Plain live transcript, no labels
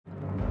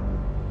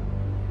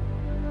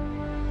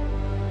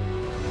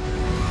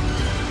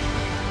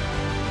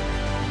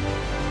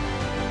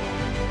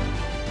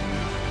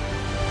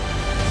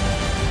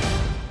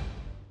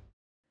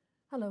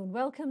Hello and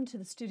welcome to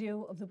the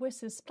studio of the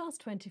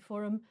WSIS+20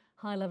 Forum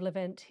High-Level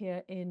Event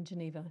here in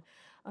Geneva.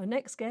 Our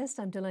next guest,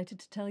 I'm delighted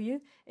to tell you,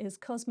 is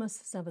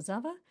Cosmas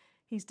Zavazava.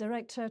 He's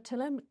Director,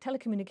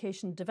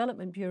 Telecommunication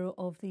Development Bureau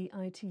of the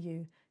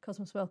ITU.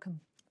 Cosmas, welcome.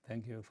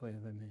 Thank you for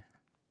having me.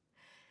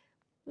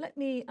 Let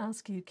me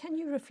ask you, can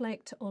you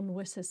reflect on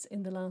WSIS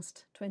in the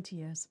last 20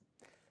 years?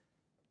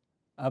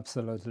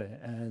 Absolutely,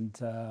 and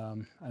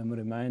I'm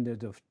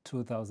reminded of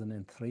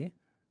 2003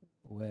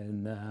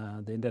 when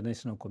the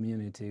international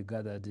community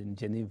gathered in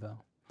Geneva,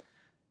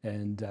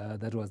 and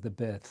that was the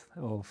birth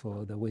of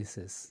the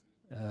WSIS.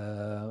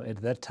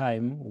 At that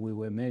time, we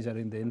were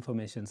measuring the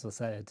information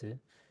society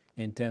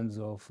in terms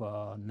of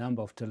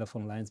number of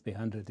telephone lines per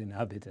 100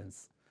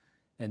 inhabitants,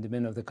 and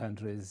many of the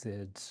countries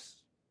had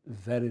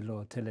very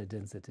low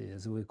tele-density,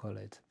 as we call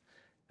it.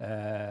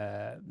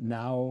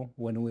 Now,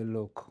 when we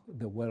look,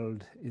 the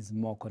world is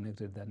more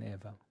connected than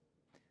ever.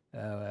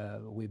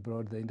 We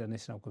brought the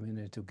international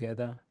community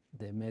together.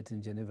 They met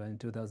in Geneva in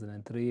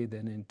 2003,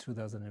 then in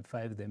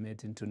 2005 they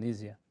met in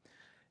Tunisia.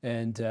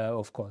 And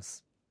of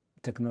course,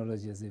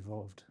 technology has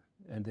evolved,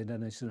 and the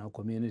international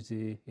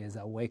community has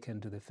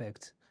awakened to the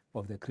fact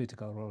of the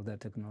critical role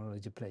that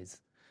technology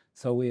plays.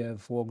 So we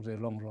have walked a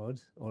long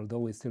road, although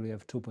we still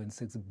have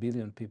 2.6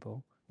 billion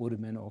people who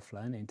remain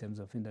offline in terms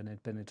of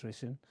internet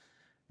penetration,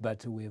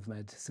 but we have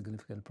made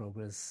significant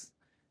progress.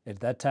 At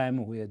that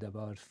time, we had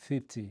about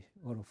 50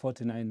 or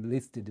 49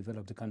 least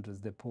developed countries,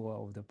 the poor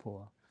of the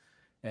poor.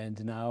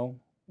 And now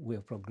we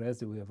have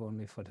progressed, we have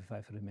only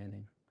 45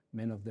 remaining.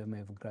 Many of them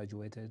have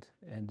graduated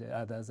and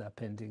others are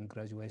pending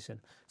graduation.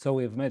 So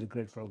we have made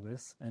great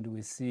progress, and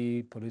we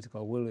see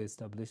political will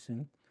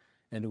establishing,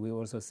 and we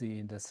also see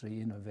industry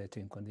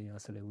innovating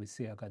continuously. We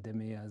see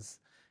academias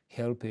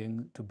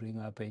helping to bring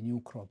up a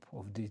new crop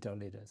of digital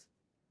leaders.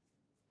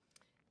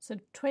 So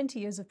 20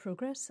 years of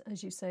progress,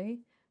 as you say.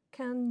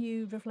 Can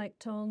you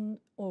reflect on,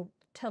 or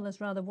tell us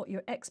rather, what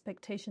your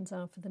expectations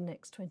are for the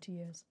next 20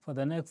 years? For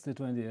the next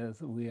 20 years,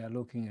 we are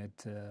looking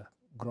at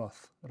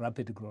growth,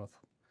 rapid growth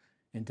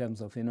in terms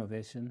of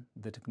innovation,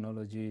 the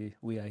technology.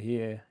 We are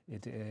here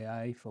at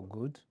AI for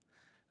good.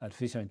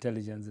 Artificial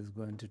intelligence is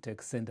going to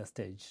take center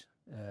stage,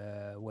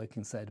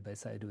 working side by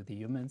side with the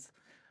humans.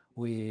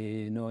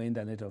 We know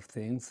Internet of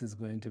Things is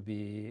going to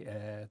be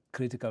a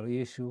critical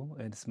issue,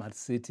 and smart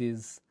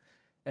cities,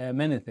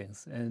 many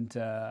things, and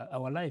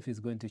our life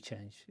is going to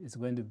change. It's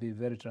going to be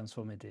very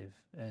transformative,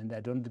 and I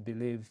don't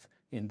believe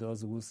in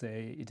those who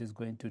say it is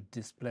going to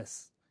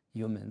displace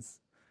humans,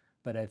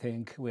 but I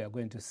think we are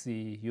going to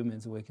see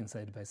humans working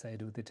side by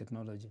side with the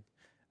technology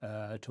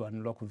to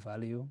unlock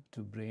value,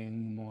 to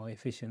bring more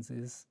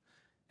efficiencies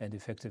and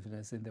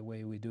effectiveness in the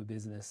way we do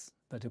business,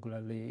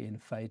 particularly in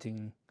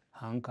fighting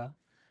hunger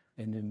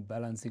and in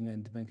balancing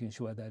and making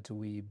sure that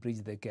we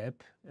bridge the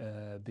gap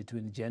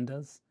between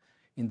genders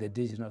in the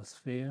digital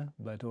sphere,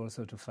 but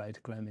also to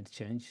fight climate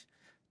change,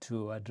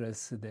 to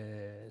address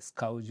the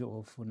scourge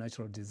of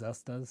natural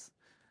disasters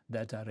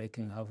that are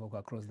wreaking havoc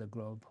across the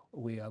globe.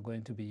 We are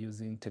going to be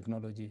using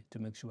technology to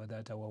make sure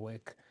that our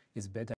work is better